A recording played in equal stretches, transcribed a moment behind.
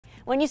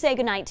When you say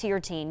goodnight to your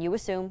teen, you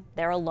assume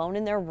they're alone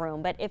in their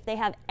room, but if they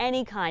have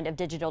any kind of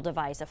digital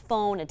device, a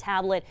phone, a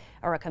tablet,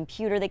 or a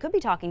computer, they could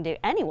be talking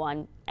to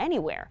anyone,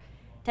 anywhere.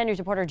 10 News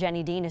reporter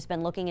Jenny Dean has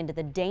been looking into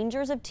the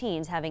dangers of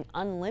teens having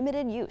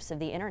unlimited use of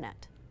the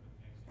internet.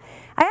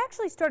 I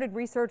actually started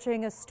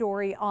researching a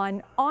story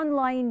on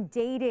online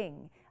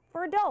dating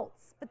for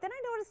adults, but then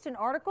I noticed an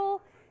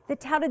article that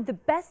touted the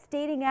best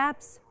dating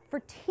apps for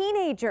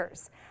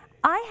teenagers.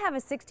 I have a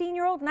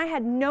 16-year-old and I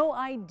had no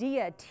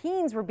idea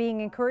teens were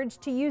being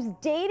encouraged to use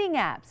dating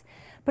apps.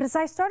 But as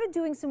I started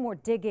doing some more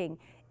digging,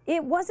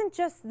 it wasn't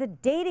just the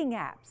dating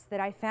apps that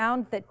I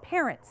found that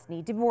parents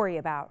need to worry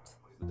about.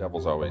 The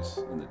devil's always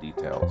in the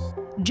details.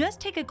 Just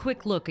take a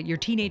quick look at your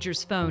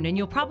teenager's phone and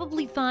you'll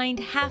probably find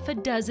half a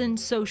dozen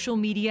social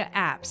media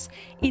apps.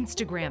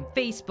 Instagram,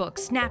 Facebook,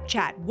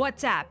 Snapchat,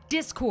 WhatsApp,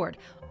 Discord,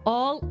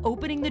 all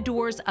opening the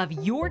doors of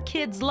your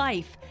kid's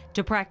life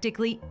to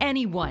practically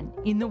anyone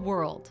in the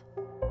world.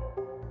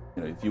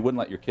 You know, if you wouldn't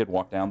let your kid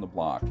walk down the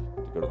block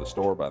to go to the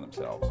store by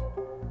themselves,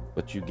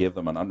 but you give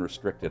them an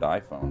unrestricted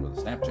iPhone with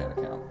a Snapchat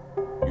account,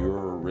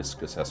 your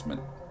risk assessment,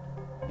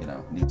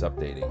 needs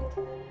updating.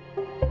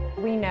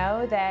 We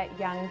know that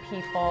young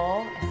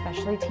people,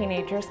 especially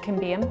teenagers, can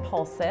be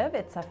impulsive.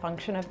 It's a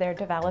function of their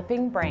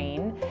developing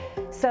brain.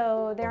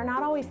 So they're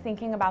not always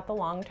thinking about the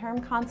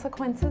long-term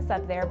consequences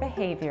of their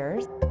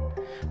behaviors.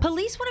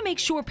 Police want to make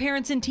sure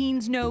parents and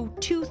teens know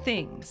two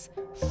things.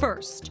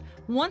 First,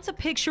 once a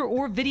picture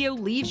or video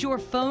leaves your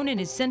phone and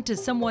is sent to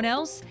someone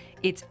else,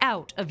 it's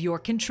out of your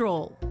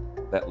control.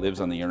 That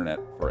lives on the internet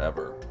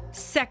forever.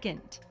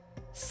 Second,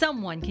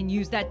 someone can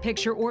use that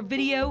picture or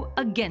video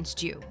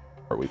against you.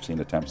 We've seen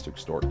attempts to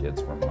extort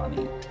kids for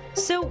money.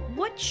 So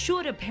what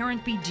should a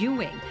parent be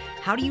doing?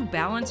 How do you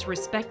balance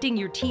respecting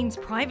your teen's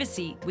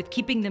privacy with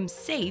keeping them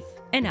safe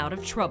and out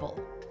of trouble?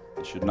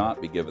 They should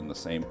not be given the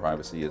same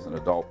privacy as an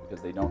adult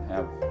because they don't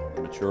have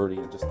the maturity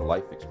and just the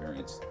life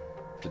experience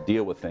to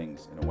deal with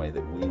things in a way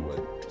that we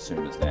would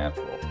assume is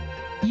natural.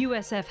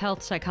 USF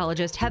health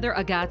psychologist Heather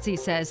Agazzi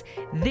says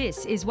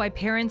this is why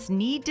parents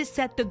need to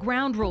set the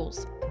ground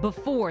rules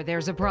before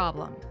there's a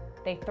problem.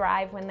 They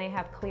thrive when they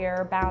have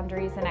clear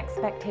boundaries and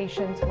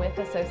expectations with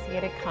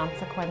associated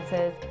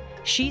consequences.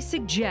 She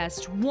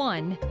suggests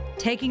 1,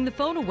 taking the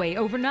phone away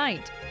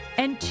overnight,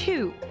 and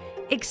 2,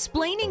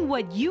 explaining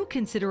what you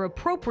consider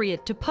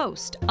appropriate to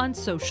post on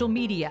social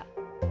media.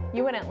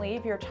 You wouldn't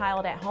leave your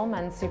child at home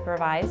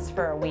unsupervised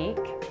for a week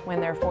when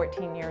they're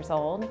 14 years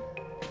old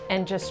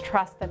and just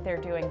trust that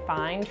they're doing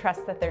fine,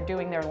 trust that they're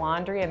doing their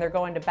laundry and they're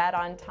going to bed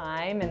on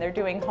time and they're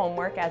doing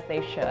homework as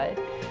they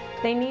should.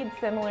 They need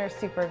similar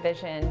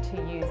supervision to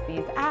use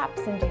these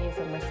apps and to use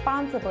them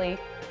responsibly.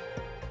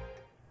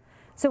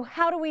 So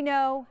how do we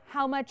know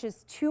how much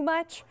is too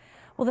much?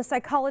 Well, the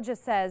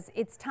psychologist says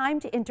it's time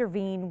to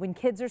intervene when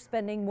kids are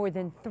spending more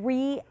than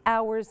 3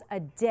 hours a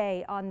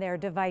day on their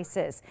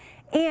devices.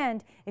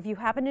 And if you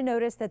happen to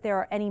notice that there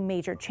are any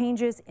major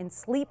changes in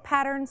sleep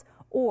patterns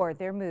or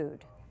their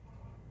mood.